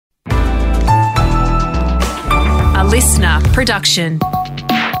listener production.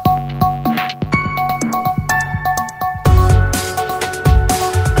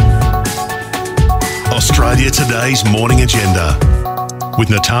 Australia Today's Morning Agenda with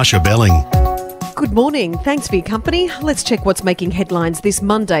Natasha Belling. Good morning. Thanks for your company. Let's check what's making headlines this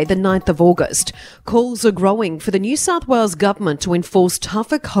Monday, the 9th of August. Calls are growing for the New South Wales government to enforce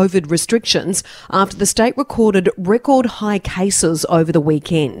tougher COVID restrictions after the state recorded record high cases over the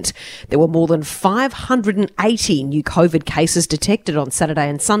weekend. There were more than 580 new COVID cases detected on Saturday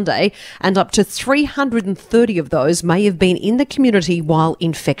and Sunday, and up to 330 of those may have been in the community while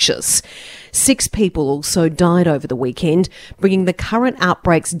infectious. 6 people also died over the weekend, bringing the current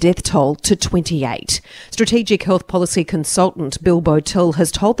outbreak's death toll to 28. Strategic Health Policy Consultant Bill Botel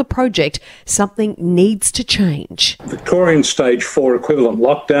has told the project something needs to change. Victorian Stage 4 equivalent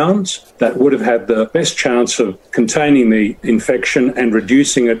lockdowns that would have had the best chance of containing the infection and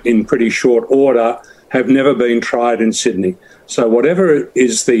reducing it in pretty short order have never been tried in Sydney. So whatever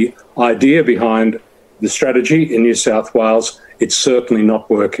is the idea behind the strategy in New South Wales, it's certainly not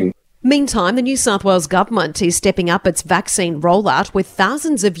working. Meantime, the New South Wales government is stepping up its vaccine rollout with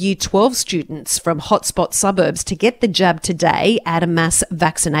thousands of Year 12 students from hotspot suburbs to get the jab today at a mass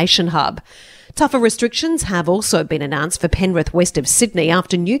vaccination hub. Tougher restrictions have also been announced for Penrith west of Sydney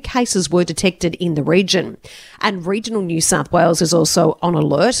after new cases were detected in the region. And regional New South Wales is also on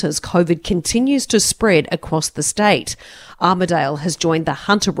alert as COVID continues to spread across the state. Armidale has joined the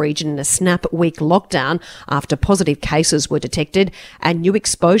Hunter region in a snap week lockdown after positive cases were detected, and new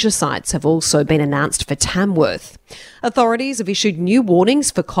exposure sites have also been announced for Tamworth. Authorities have issued new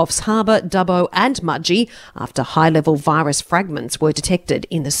warnings for Coffs Harbour, Dubbo and Mudgee after high-level virus fragments were detected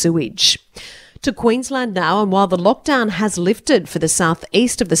in the sewage. To Queensland now, and while the lockdown has lifted for the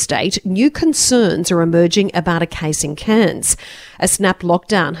southeast of the state, new concerns are emerging about a case in Cairns. A snap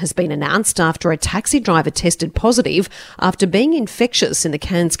lockdown has been announced after a taxi driver tested positive after being infectious in the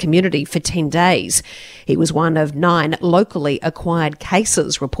Cairns community for 10 days. He was one of 9 locally acquired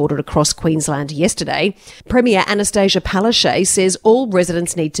cases reported across Queensland yesterday. Premier Anastasia Palaszczuk says all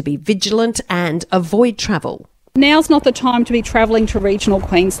residents need to be vigilant and avoid travel. Now's not the time to be travelling to regional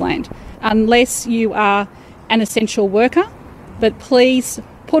Queensland unless you are an essential worker, but please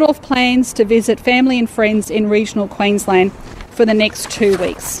put off plans to visit family and friends in regional Queensland for the next 2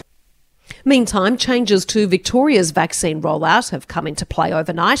 weeks. Meantime, changes to Victoria's vaccine rollout have come into play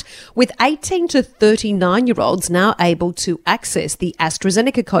overnight, with 18 to 39-year-olds now able to access the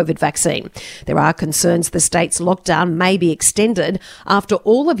AstraZeneca COVID vaccine. There are concerns the state's lockdown may be extended after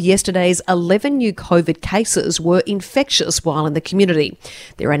all of yesterday's 11 new COVID cases were infectious while in the community.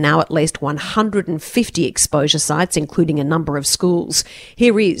 There are now at least 150 exposure sites, including a number of schools.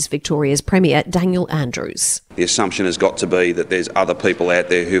 Here is Victoria's Premier Daniel Andrews. The assumption has got to be that there's other people out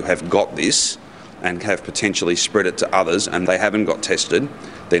there who have got this and have potentially spread it to others, and they haven't got tested.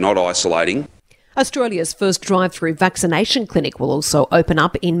 They're not isolating. Australia's first drive-through vaccination clinic will also open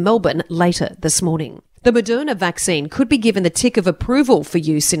up in Melbourne later this morning. The Moderna vaccine could be given the tick of approval for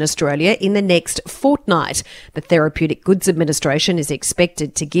use in Australia in the next fortnight. The Therapeutic Goods Administration is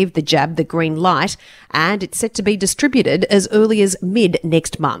expected to give the jab the green light, and it's set to be distributed as early as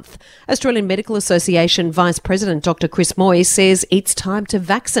mid-next month. Australian Medical Association Vice President Dr Chris Moy says it's time to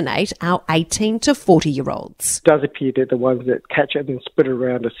vaccinate our 18 to 40-year-olds. It does appear they're the ones that catch it and spread it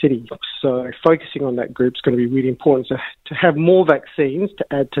around a city. So focusing on that group is going to be really important. So to have more vaccines to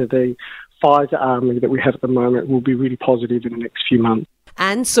add to the Pfizer army that we have at the moment will be really positive in the next few months.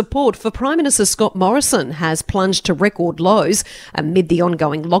 And support for Prime Minister Scott Morrison has plunged to record lows amid the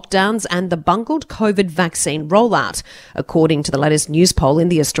ongoing lockdowns and the bungled COVID vaccine rollout. According to the latest news poll in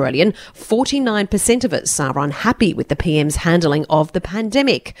The Australian, 49% of us are unhappy with the PM's handling of the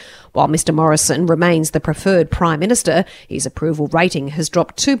pandemic. While Mr Morrison remains the preferred Prime Minister, his approval rating has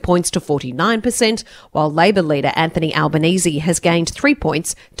dropped 2 points to 49%, while Labor leader Anthony Albanese has gained 3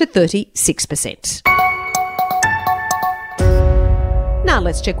 points to 36%. Now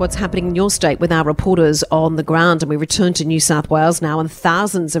let's check what's happening in your state with our reporters on the ground, and we return to New South Wales now, and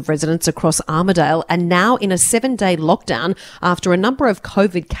thousands of residents across Armidale are now in a 7-day lockdown after a number of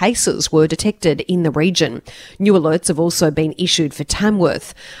COVID cases were detected in the region. New alerts have also been issued for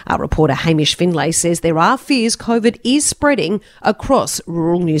Tamworth. Our reporter Hamish Finlay says there are fears COVID is spreading across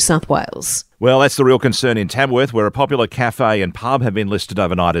rural New South Wales. Well, that's the real concern in Tamworth, where a popular cafe and pub have been listed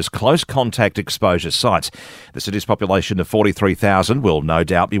overnight as close contact exposure sites. The city's population of 43,000 will no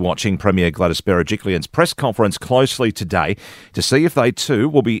doubt be watching Premier Gladys Berejiklian's press conference closely today to see if they too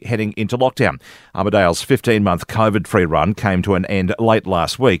will be heading into lockdown. Armidale's 15-month COVID-free run came to an end late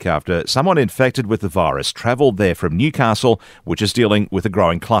last week after someone infected with the virus travelled there from Newcastle, which is dealing with a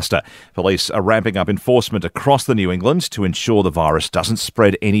growing cluster. Police are ramping up enforcement across the New England to ensure the virus doesn't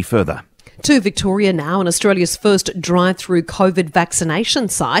spread any further. To Victoria now, and Australia's first drive-through COVID vaccination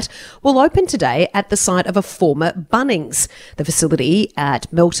site will open today at the site of a former Bunnings. The facility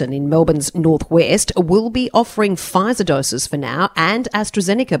at Melton in Melbourne's northwest will be offering Pfizer doses for now and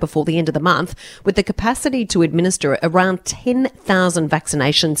AstraZeneca before the end of the month, with the capacity to administer around 10,000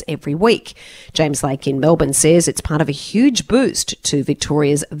 vaccinations every week. James Lake in Melbourne says it's part of a huge boost to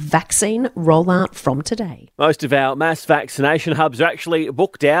Victoria's vaccine rollout from today. Most of our mass vaccination hubs are actually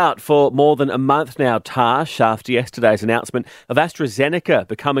booked out for more than a month now, Tash, after yesterday's announcement of AstraZeneca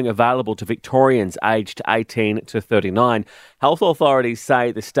becoming available to Victorians aged 18 to 39. Health authorities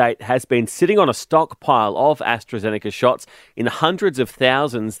say the state has been sitting on a stockpile of AstraZeneca shots in hundreds of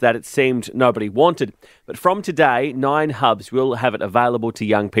thousands that it seemed nobody wanted. But from today, 9 hubs will have it available to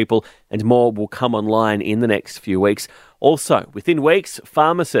young people and more will come online in the next few weeks. Also, within weeks,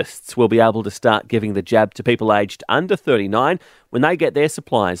 pharmacists will be able to start giving the jab to people aged under 39 when they get their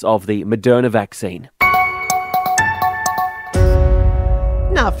supplies of the Moderna vaccine.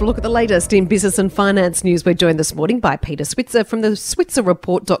 Now, for a look at the latest in business and finance news, we're joined this morning by Peter Switzer from the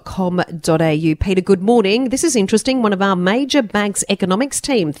switzerreport.com.au. Peter, good morning. This is interesting. One of our major banks' economics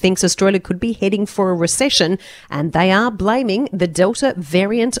team thinks Australia could be heading for a recession, and they are blaming the Delta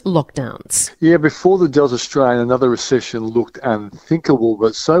variant lockdowns. Yeah, before the Delta strain, another recession looked unthinkable,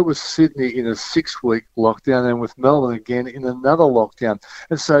 but so was Sydney in a 6-week lockdown, and with Melbourne again in another lockdown.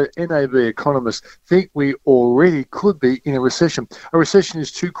 And so NAB economists think we already could be in a recession. A recession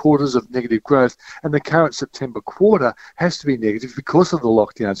is 2 quarters of negative growth, and the current September quarter has to be negative because of the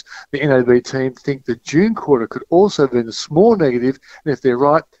lockdowns. The NAB team think the June quarter could also be a small negative, and if they're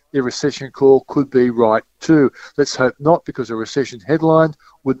right, their recession call could be right too. Let's hope not, because a recession headline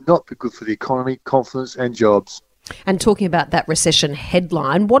would not be good for the economy, confidence and jobs. And talking about that recession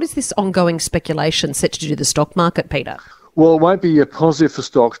headline, what is this ongoing speculation set to do the stock market, Peter? Well, it won't be a positive for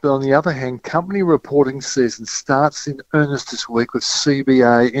stocks, but on the other hand, company reporting season starts in earnest this week with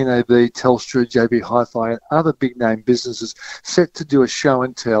CBA, NAB, Telstra, JB Hi-Fi and other big-name businesses set to do a show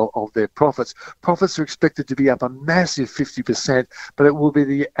and tell of their profits. Profits are expected to be up a massive 50%, but it will be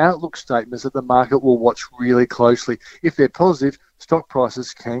the outlook statements that the market will watch really closely. If they're positive, stock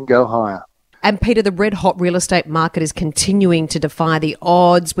prices can go higher. And Peter, the red-hot real estate market is continuing to defy the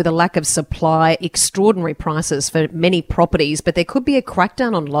odds with a lack of supply, extraordinary prices for many properties, but there could be a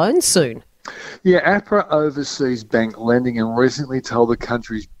crackdown on loans soon. Yeah, APRA oversees bank lending and recently told the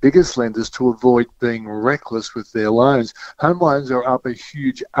country's biggest lenders to avoid being reckless with their loans. Home loans are up a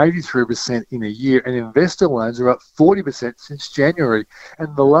huge 83% in a year, and investor loans are up 40% since January.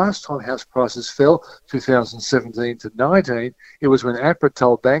 And the last time house prices fell, 2017 to 19, it was when APRA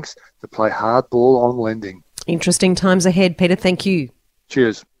told banks to play hardball on lending. Interesting times ahead, Peter. Thank you.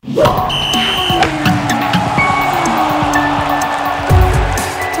 Cheers.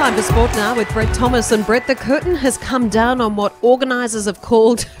 Time for sport now with Brett Thomas. And Brett, the curtain has come down on what organisers have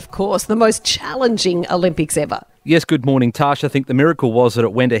called, of course, the most challenging Olympics ever. Yes, good morning, Tash. I think the miracle was that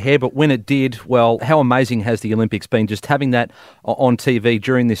it went ahead, but when it did, well, how amazing has the Olympics been? Just having that on TV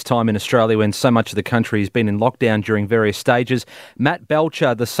during this time in Australia when so much of the country has been in lockdown during various stages. Matt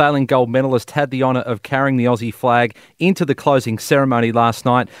Belcher, the sailing gold medalist, had the honour of carrying the Aussie flag into the closing ceremony last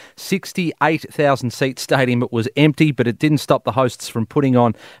night. 68,000-seat stadium. It was empty, but it didn't stop the hosts from putting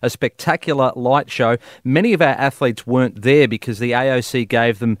on a spectacular light show. Many of our athletes weren't there because the AOC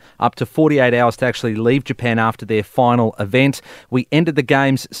gave them up to 48 hours to actually leave Japan after their final event. We ended the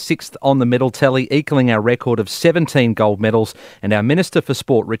Games 6th on the medal tally, equalling our record of 17 gold medals. And our Minister for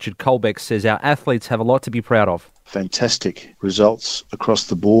Sport, Richard Colbeck, says our athletes have a lot to be proud of. Fantastic results across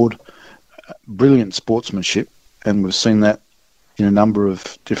the board, brilliant sportsmanship, and we've seen that in a number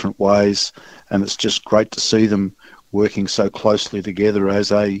of different ways, and it's just great to see them working so closely together as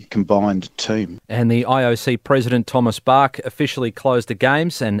a combined team. And the IOC President Thomas Bach officially closed the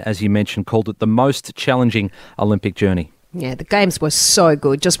Games and, as you mentioned, called it the most challenging Olympic journey. Yeah, the Games were so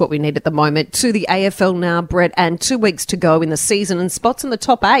good, just what we need at the moment. To the AFL now, Brett, and 2 weeks to go in the season, and spots in the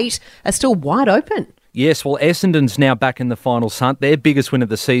top 8 are still wide open. Yes, well, Essendon's now back in the finals hunt. Their biggest win of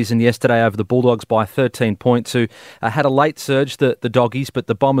the season yesterday over the Bulldogs by 13 points, who had a late surge, the Doggies, but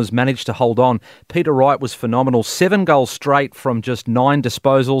the Bombers managed to hold on. Peter Wright was phenomenal. 7 goals straight from just 9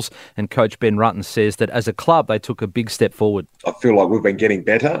 disposals, and coach Ben Rutten says that as a club, they took a big step forward. I feel like we've been getting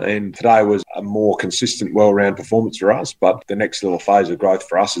better, and today was a more consistent, well-round performance for us, but the next little phase of growth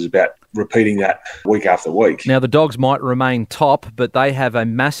for us is about repeating that week after week. Now, the Dogs might remain top, but they have a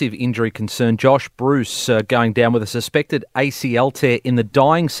massive injury concern. Josh Bruce going down with a suspected ACL tear in the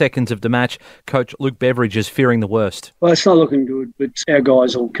dying seconds of the match. Coach Luke Beveridge is fearing the worst. Well, it's not looking good, but our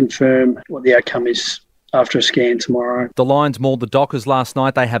guys will confirm what the outcome is after a scan tomorrow. The Lions mauled the Dockers last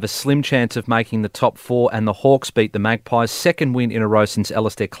night. They have a slim chance of making the top 4, and the Hawks beat the Magpies. Second win in a row since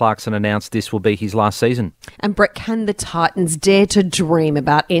Alistair Clarkson announced this will be his last season. And Brett, can the Titans dare to dream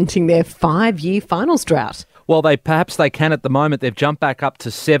about ending their 5-year finals drought? Well, perhaps they can at the moment. They've jumped back up to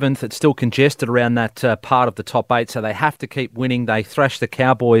 7th. It's still congested around that part of the top 8, so they have to keep winning. They thrashed the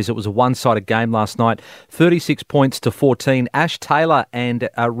Cowboys. It was a one-sided game last night, 36 points to 14. Ash Taylor and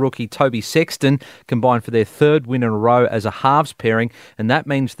rookie Toby Sexton combined for their 3rd win in a row as a halves pairing, and that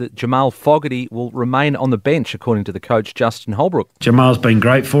means that Jamal Fogarty will remain on the bench, according to the coach, Justin Holbrook. Jamal's been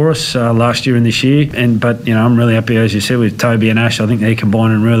great for us last year and this year, but I'm really happy, as you said, with Toby and Ash. I think they're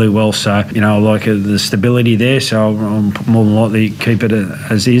combining really well, so I like the stability there, so I'm more than likely keep it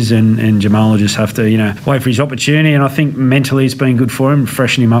as is, and Jamal will just have to wait for his opportunity, and I think mentally it's been good for him,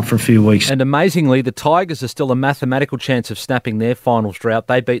 freshen him up for a few weeks. And amazingly, the Tigers are still a mathematical chance of snapping their finals drought.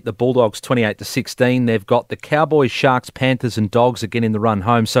 They beat the Bulldogs 28-16. They've got the Cowboys, Sharks, Panthers and Dogs again in the run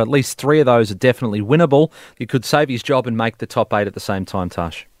home, so at least 3 of those are definitely winnable. He could save his job and make the top 8 at the same time,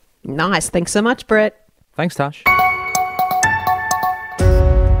 Tash. Nice. Thanks so much, Brett. Thanks, Tash.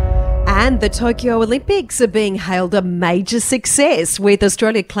 And the Tokyo Olympics are being hailed a major success, with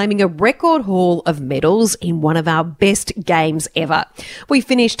Australia claiming a record haul of medals in one of our best games ever. We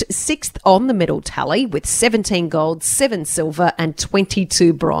finished 6th on the medal tally with 17 gold, 7 silver and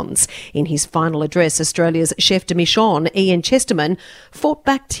 22 bronze. In his final address, Australia's chef de mission, Ian Chesterman, fought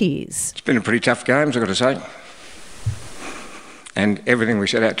back tears. It's been a pretty tough games, I've got to say. And everything we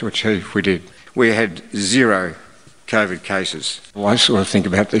set out to achieve, we did. We had 0 COVID cases. Well, I sort of think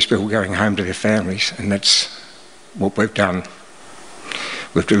about these people going home to their families, and that's what we've done.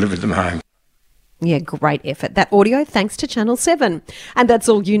 We've delivered them home. Yeah, great effort. That audio thanks to Channel 7. And that's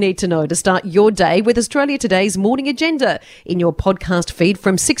all you need to know to start your day with Australia Today's Morning Agenda in your podcast feed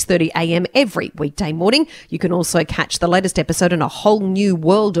from 6:30am every weekday morning. You can also catch the latest episode in a whole new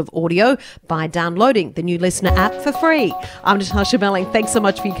world of audio by downloading the new Listener app for free. I'm Natasha Belling. Thanks so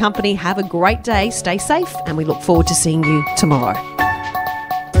much for your company. Have a great day. Stay safe, and we look forward to seeing you tomorrow.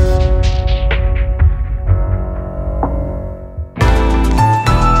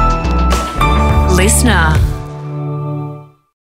 Listener.